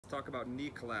talk about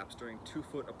knee collapse during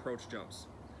 2-foot approach jumps.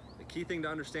 The key thing to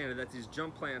understand is that these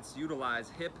jump plants utilize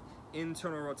hip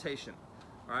internal rotation.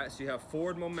 All right, so you have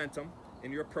forward momentum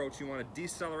in your approach. You want to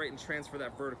decelerate and transfer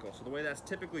that vertical. So the way that's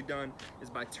typically done is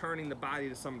by turning the body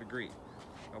to some degree.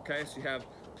 Okay, so you have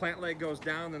plant leg goes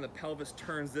down, then the pelvis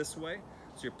turns this way.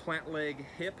 So your plant leg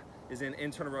hip is in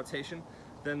internal rotation.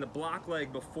 Then the block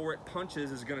leg before it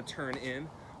punches is going to turn in.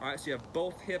 All right, so you have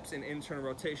both hips in internal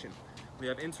rotation. When you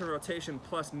have internal rotation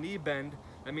plus knee bend,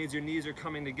 that means your knees are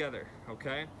coming together,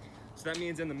 okay? So that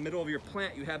means in the middle of your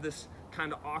plant, you have this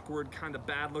kind of awkward, kind of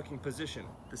bad looking position.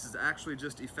 This is actually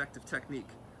just effective technique.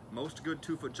 Most good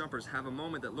 2-foot jumpers have a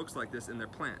moment that looks like this in their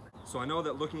plant. So I know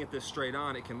that looking at this straight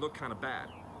on, it can look kind of bad.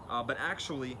 But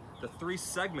actually, the 3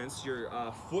 segments, your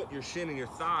foot, your shin, and your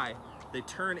thigh, they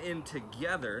turn in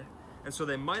together. And so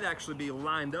they might actually be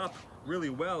lined up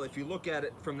really well if you look at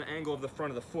it from the angle of the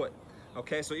front of the foot.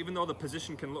 Okay, so even though the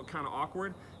position can look kind of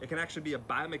awkward, it can actually be a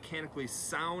biomechanically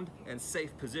sound and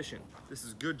safe position. This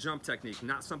is good jump technique,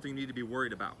 not something you need to be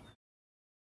worried about.